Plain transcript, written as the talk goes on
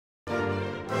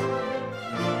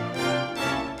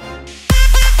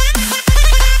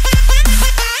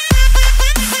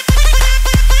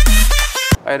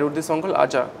I wrote this song called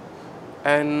Aja,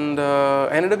 and I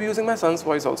ended up using my son's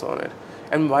voice also on it.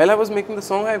 And while I was making the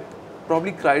song, I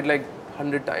probably cried like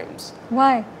 100 times.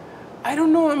 Why? I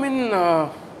don't know. I mean,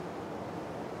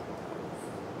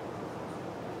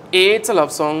 it's a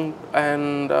love song,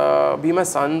 and my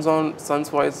son's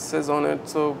voice is on it.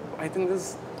 So I think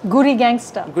this Guri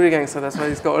Gangster. Guri Gangster, that's what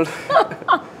he's called.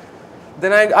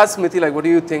 Then I asked Smriti, like, what do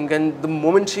you think? And the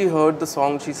moment she heard the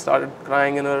song, she started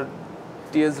crying and her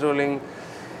tears rolling.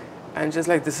 And she's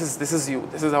like, this is you.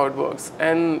 This is how it works.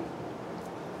 And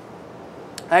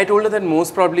I told her that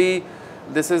most probably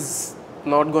this is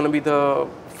not going to be the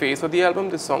face of the album.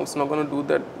 This song's not going to do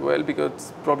that well because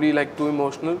it's probably like too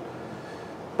emotional.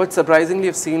 But surprisingly,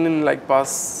 I've seen in like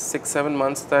past 6-7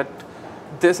 months that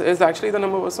this is actually the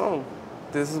 #1 song.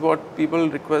 This is what people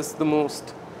request the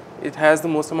most. It has the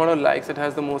most amount of likes, it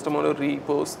has the most amount of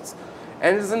reposts.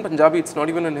 And it's in Punjabi, it's not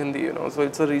even in Hindi, you know, so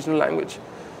it's a regional language.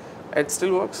 It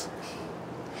still works.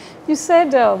 You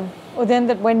said, Udyan,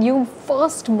 that when you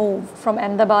first moved from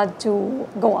Ahmedabad to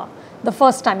Goa, the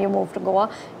first time you moved to Goa,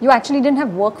 you actually didn't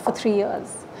have work for 3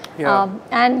 years. Yeah.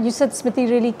 And you said Smriti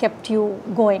really kept you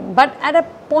going. But at a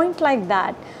point like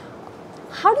that,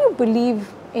 how do you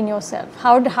believe in yourself?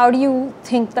 How do you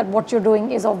think that what you're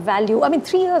doing is of value? I mean,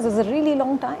 3 years is a really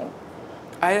long time.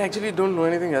 I actually don't know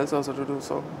anything else also to do,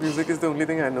 so music is the only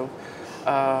thing I know.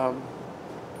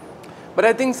 But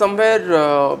I think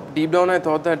somewhere deep down I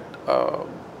thought that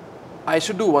I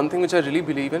should do one thing which I really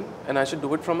believe in, and I should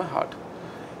do it from my heart.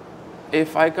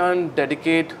 If I can't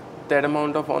dedicate that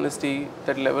amount of honesty,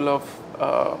 that level of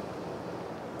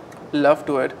love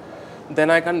to it, then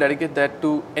I can't dedicate that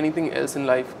to anything else in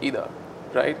life either,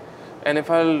 right? And if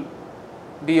I'll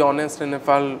be honest and if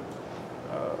I'll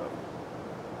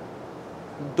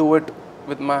do it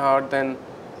with my heart, then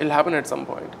it'll happen at some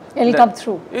point. It'll come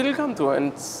through. It'll come through.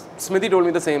 And Smriti told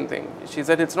me the same thing. She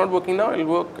said, it's not working now, it'll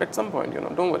work at some point, you know,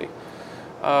 don't worry.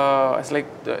 It's like,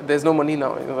 there's no money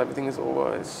now, you know, everything is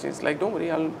over. She's like, don't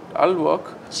worry, I'll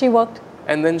work. She worked?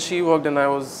 And then she worked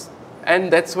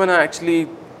and that's when I actually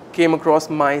came across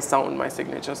my sound, my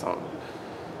signature sound.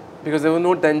 Because there was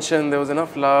no tension, there was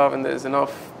enough love and there's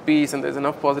enough peace and there's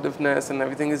enough positiveness and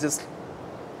everything is just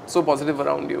so positive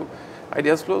around you.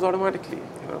 Ideas flows automatically,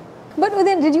 you know. But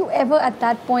Udyan, did you ever at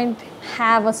that point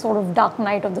have a sort of dark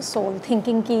night of the soul,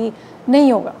 thinking ki nahi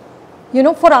hoga? You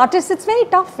know, for artists, it's very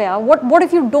tough. Yeah? What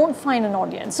if you don't find an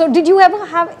audience? So did you ever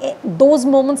have those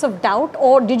moments of doubt,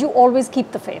 or did you always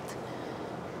keep the faith?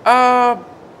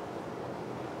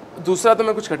 दूसरा तो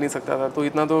मैं कुछ कर नहीं सकता था, तो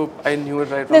इतना तो I knew it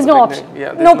right from There's the no beginning. option.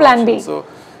 Yeah, No plan B. So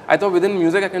I thought within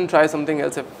music I can try something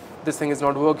else if this thing is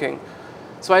not working.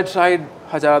 So I tried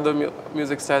 1,000 other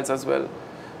music styles as well,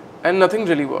 and nothing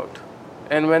really worked.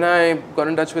 And when I got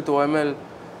in touch with OML,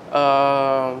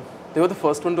 they were the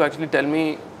first one to actually tell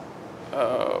me,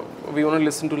 we want to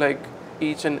listen to like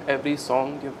each and every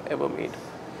song you've ever made.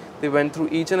 They went through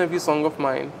each and every song of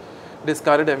mine,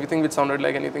 discarded everything which sounded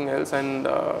like anything else, and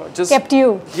just kept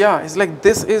you. Yeah, it's like,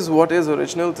 this is what is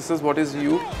original, this is what is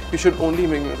you. You should only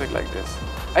make music like this.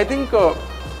 I think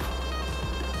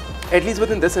at least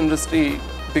within this industry,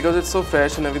 because it's so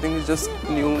fresh and everything is just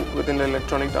new within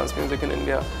electronic dance music in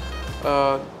India,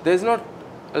 there's not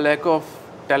a lack of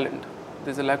talent,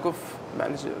 there's a lack of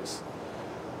managers.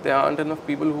 There aren't enough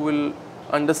people who will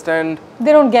understand.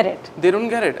 They don't get it. They don't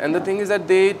get it. And the thing is that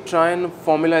they try and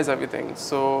formalize everything.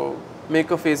 So make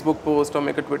a Facebook post or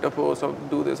make a Twitter post or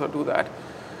do this or do that,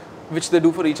 which they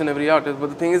do for each and every artist. But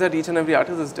the thing is that each and every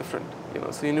artist is different, you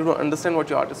know. So you need to understand what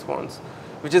your artist wants,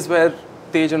 which is where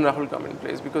Tej and Rahul come in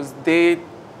place, because they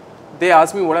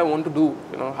ask me what I want to do,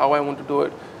 you know, how I want to do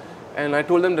it. And I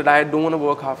told them that I don't want to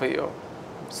work half a year,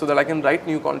 so that I can write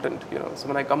new content, you know. So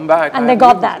when I come back, and they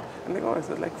got that. And they got it. I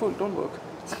said, like, cool, don't work,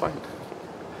 it's fine.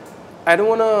 I don't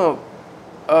want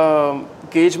to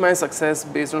gauge my success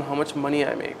based on how much money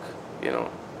I make, you know.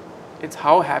 It's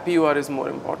how happy you are is more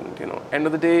important, you know. End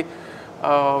of the day,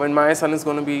 when my son is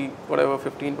going to be, whatever,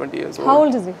 15, 20 years old. How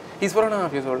old is he? He's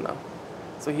 4.5 years old now.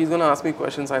 So he's going to ask me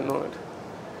questions, I know it.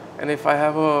 And if I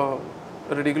have a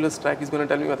ridiculous track, he's going to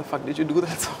tell me, what the fuck did you do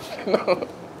that song? You know?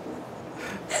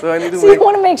 So I need to So you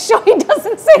want to make sure he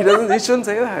doesn't say that? He shouldn't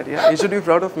say that, yeah. He should be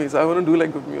proud of me. So I want to do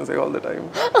like good music all the time.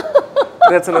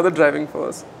 That's another driving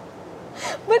force.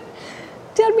 But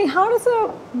tell me, how does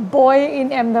a boy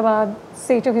in Ahmedabad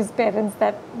say to his parents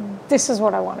that this is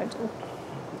what I want to do?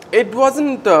 It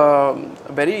wasn't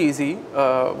very easy.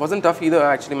 Wasn't tough either,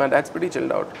 actually. My dad's pretty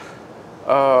chilled out.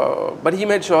 But he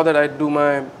made sure that I do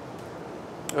my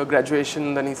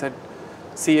graduation. Then he said,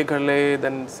 CA kar le,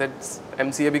 then said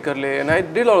MCA bhi kar le. And I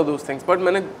did all of those things. But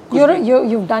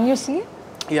you've done your CA?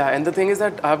 Yeah, and the thing is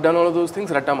that I've done all of those things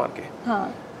ratta marke.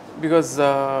 Because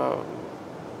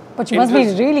but you must be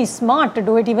really smart to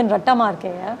do it even ratta marke,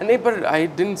 yeah? No, but I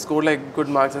didn't score like good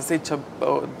marks. I say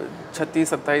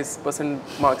 36-27%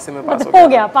 marks se main pass ho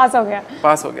gaya. Pass ho gaya.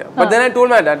 Pass ho gaya. But then I told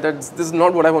my dad that this is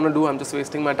not what I want to do. I'm just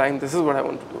wasting my time. This is what I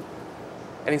want to do.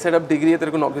 And he said, "Ab degree hai,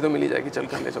 tere ko naukri to mil hi jayegi. Chal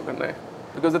kar le jo karna hai."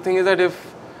 Because the thing is that if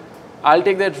I'll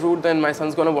take that route, then my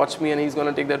son's gonna watch me and he's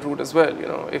gonna take that route as well. You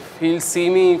know, if he'll see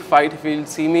me fight, if he'll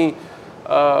see me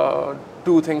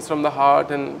do things from the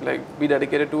heart and like be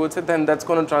dedicated towards it, then that's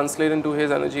gonna translate into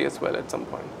his energy as well at some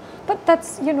point. But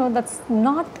that's, you know, that's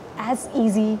not as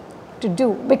easy to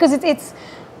do because it's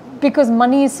because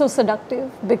money is so seductive,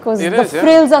 because the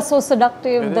frills are so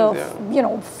seductive, you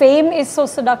know, fame is so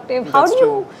seductive.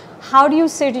 How do you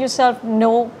say to yourself,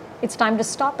 no, it's time to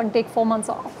stop and take 4 months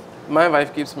off? My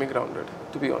wife keeps me grounded,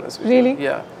 to be honest with you. Really?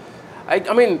 Yeah.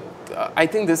 I mean, I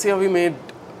think this year we made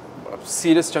a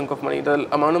serious chunk of money. The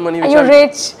amount of money which Are you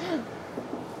rich?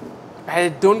 I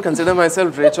don't consider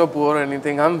myself rich or poor or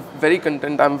anything. I'm very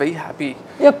content. I'm very happy.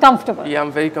 You're comfortable? Yeah,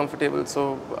 I'm very comfortable.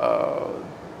 So,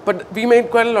 but we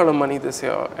made quite a lot of money this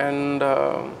year. And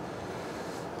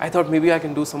I thought maybe I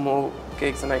can do some more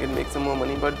cakes and I can make some more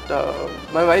money. But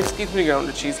my wife keeps me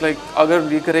grounded. She's like, agar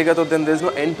ye karega to then there's no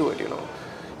end to it, you know.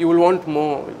 You will want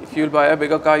more. If you'll buy a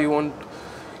bigger car, you want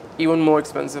even more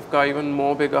expensive car, even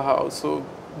more bigger house. So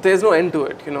there's no end to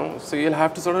it, you know. So you'll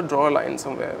have to sort of draw a line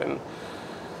somewhere and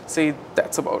say,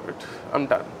 that's about it. I'm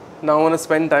done. Now I want to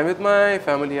spend time with my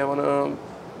family. I want to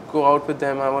go out with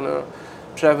them. I want to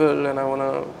travel and I want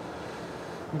to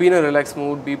be in a relaxed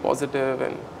mood, be positive.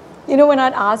 And you know, when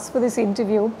I'd asked for this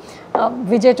interview,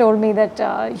 Vijay told me that,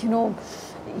 you know,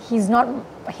 he's not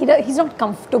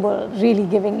comfortable really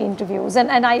giving interviews,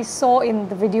 and I saw in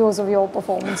the videos of your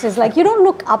performances, like, you don't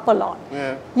look up a lot.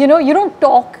 Yeah. You know, you don't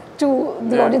talk to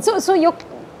the audience. So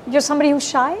you're somebody who's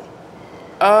shy?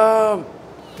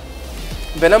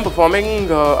 When I'm performing,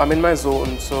 I'm in my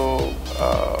zone, so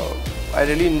I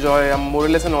really enjoy. I'm more or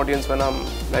less an audience when I'm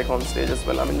like on stage as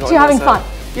well. I'm enjoying. So you're having fun?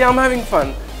 Yeah, I'm having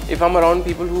fun. If I'm around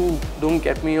people who don't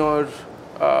get me or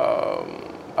are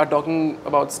talking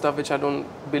about stuff which I don't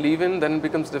believe in, then it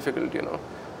becomes difficult, you know.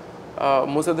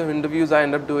 Most of the interviews I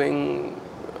end up doing,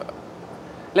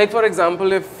 like for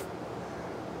example, if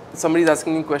somebody's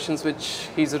asking me questions which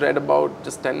he's read about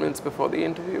just 10 minutes before the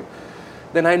interview,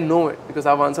 then I know it because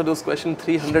I've answered those questions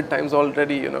 300 times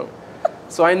already, you know.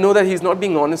 So I know that he's not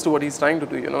being honest to what he's trying to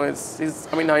do, you know. I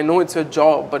mean, I know it's your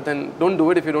job, but then don't do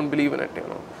it if you don't believe in it, you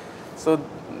know. So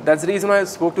that's the reason I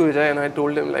spoke to Vijay and I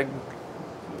told him, like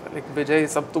Vijay,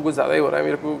 sab to kuch zyada hi ho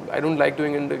raha hai. I don't like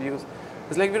doing interviews.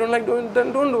 It's like, if you don't like doing it,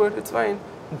 then don't do it. It's fine.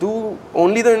 Do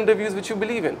only the interviews which you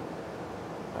believe in.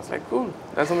 I was like, cool,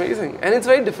 that's amazing. And it's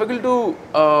very difficult to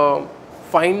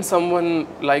find someone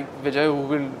like Vijay who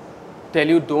will tell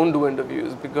you don't do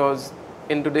interviews, because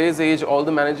in today's age, all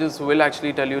the managers will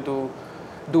actually tell you to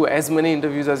do as many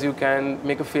interviews as you can,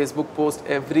 make a Facebook post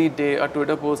every day, a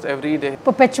Twitter post every day.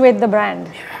 Perpetuate the brand.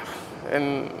 Yeah.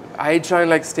 And I try and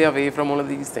like stay away from all of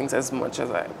these things as much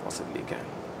as I possibly can.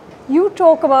 You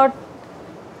talk about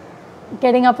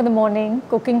getting up in the morning,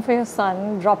 cooking for your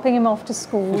son, dropping him off to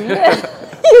school.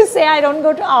 You say, I don't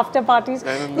go to after parties.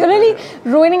 You're really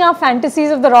ruining our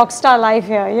fantasies of the rock star life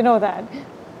here. You know that.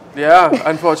 Yeah,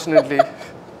 unfortunately.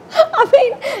 I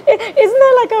mean, isn't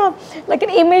there like an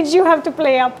image you have to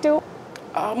play up to?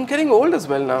 I'm getting old as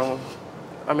well now.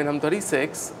 I mean, I'm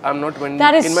 36. I'm not 20.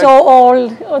 That is so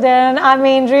old, Udyan. I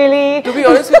mean, really. To be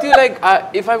honest with you, like,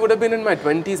 if I would have been in my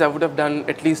 20s, I would have done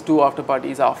at least 2 after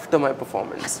parties after my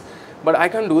performance. But I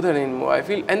can't do that anymore. I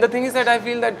feel, and the thing is that I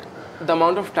feel that the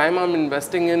amount of time I'm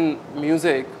investing in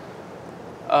music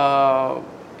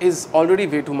is already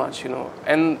way too much, you know.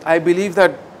 And I believe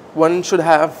that one should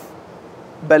have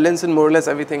balance in more or less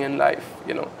everything in life,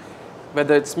 you know,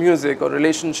 whether it's music or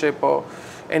relationship or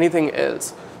anything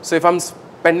else. So if I'm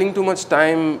spending too much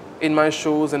time in my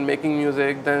shows and making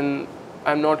music, then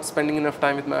I'm not spending enough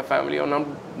time with my family, or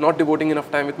I'm not devoting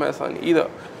enough time with my son either.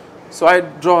 So I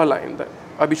draw a line that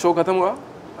abhi show khatam hua,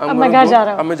 I'm going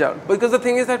to go. Because the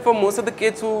thing is that for most of the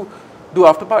kids who do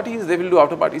after parties, they will do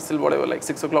after parties till whatever, like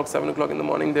 6 o'clock, 7 o'clock in the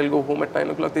morning. They'll go home at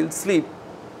 9 o'clock. They'll sleep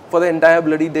for the entire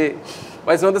bloody day.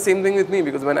 But it's not the same thing with me,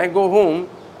 because when I go home,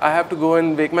 I have to go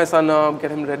and wake my son up,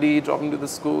 get him ready, drop him to the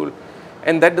school.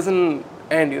 And that doesn't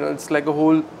end, you know, it's like a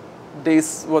whole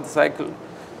day's worth cycle.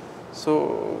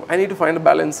 So I need to find a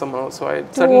balance somehow. So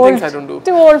certain things I don't do.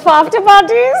 Too old for after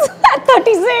parties at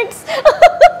 36.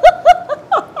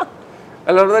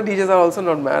 A lot of the DJs are also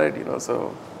not married, you know,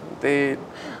 so they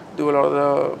do a lot of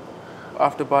the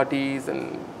after parties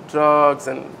and drugs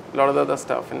and a lot of the other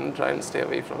stuff, and try and stay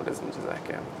away from it as much as I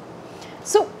can.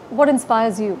 So, what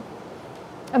inspires you?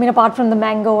 I mean, apart from the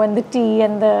mango and the tea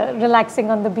and the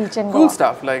relaxing on the beach and Cool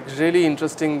stuff, like really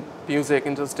interesting music,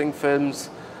 interesting films.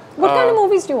 What kind of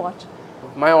movies do you watch?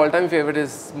 My all-time favorite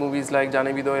is movies like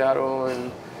Jaane Bhi Do Yaaro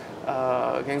and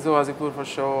Gangs of Wazipur for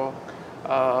sure,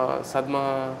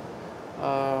 Sadma,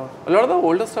 a lot of the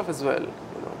older stuff as well,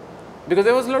 you know, because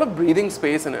there was a lot of breathing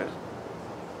space in it.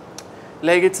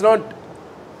 Like, it's not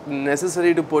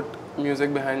necessary to put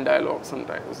music behind dialogue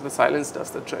sometimes. The silence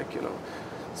does the trick, you know.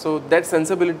 So that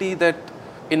sensibility, that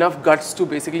enough guts to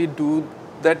basically do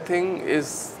that thing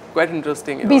is quite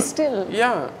interesting. You Be know. still.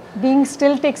 Yeah. Being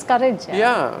still takes courage.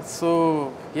 Yeah.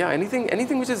 So yeah,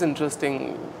 anything which is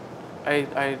interesting,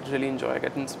 I really enjoy. I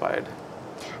get inspired.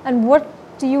 And what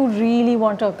do you really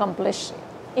want to accomplish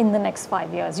in the next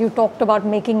 5 years? You talked about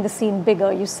making the scene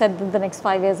bigger. You said that the next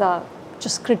 5 years are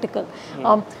just critical.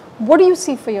 What do you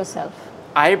see for yourself?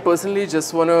 I personally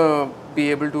just want to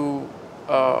be able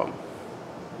to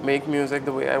make music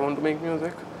the way I want to make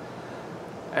music.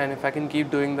 And if I can keep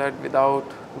doing that without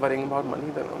worrying about money,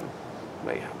 then I'm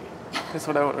very happy. That's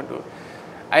what I want to do.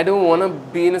 I don't want to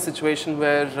be in a situation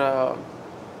where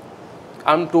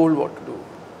I'm told what to do.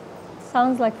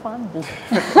 Sounds like fun.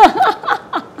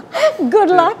 Good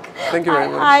luck. Thank you very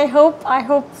much. I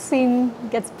hope scene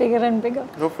gets bigger and bigger.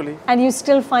 Hopefully. And you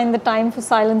still find the time for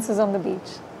silences on the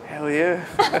beach. Hell yeah.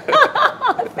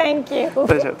 Thank you.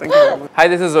 Pleasure. Thank you very much. Hi,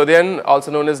 this is Udyan,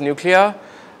 also known as Nucleya.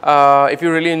 If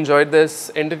you really enjoyed this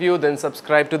interview, then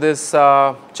subscribe to this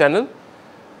channel,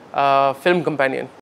 Film Companion.